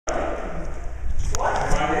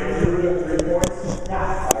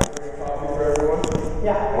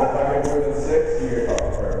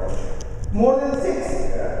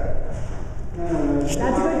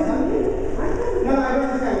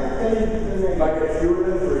I get fewer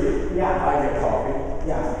than 3, yeah, I get coffee.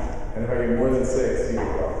 yeah. And if I get more than 6, you get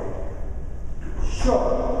coffee. Sure.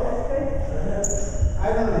 I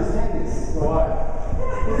don't understand this. Why?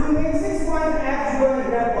 If you make 6 points, I have to go and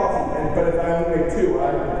grab coffee. But if I only make 2,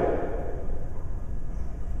 I don't get it.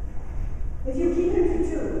 If you keep him to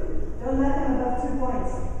 2, don't let him above 2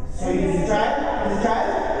 points. So he's a child? He's a child?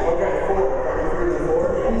 Okay, 4. If I get 3 than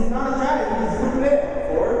 4. He's not a child, he's a good player.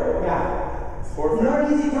 4? Yeah. It's 4. It's not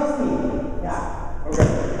easy, trust me. Yeah. Okay,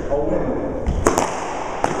 I'll win.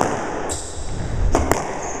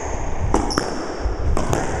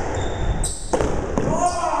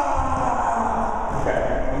 Okay,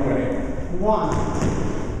 I'm winning. 1.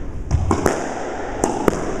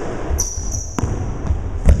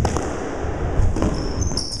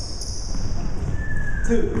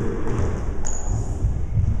 2.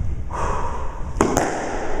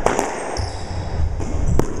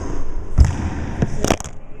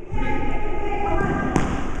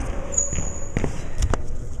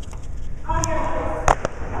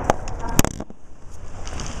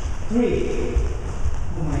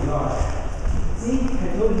 Oh my God. See, I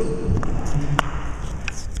told you.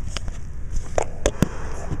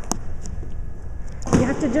 You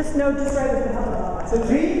have to just know just right with the help of all. So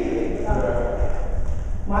 3?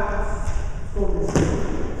 My score is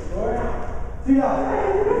 3 off.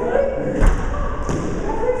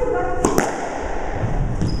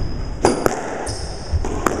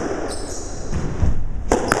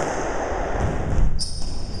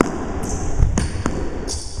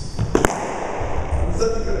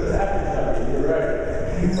 Such a good attacker, Shahid. You're right.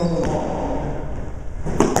 He's on the ball.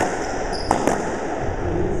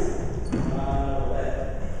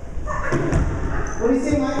 What do you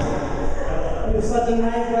say, Michael? You're such a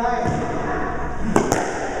nice guy.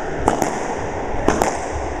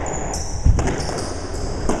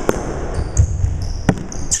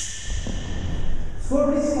 Score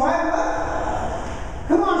please 5 left.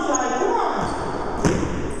 Come on, Shahid, come on.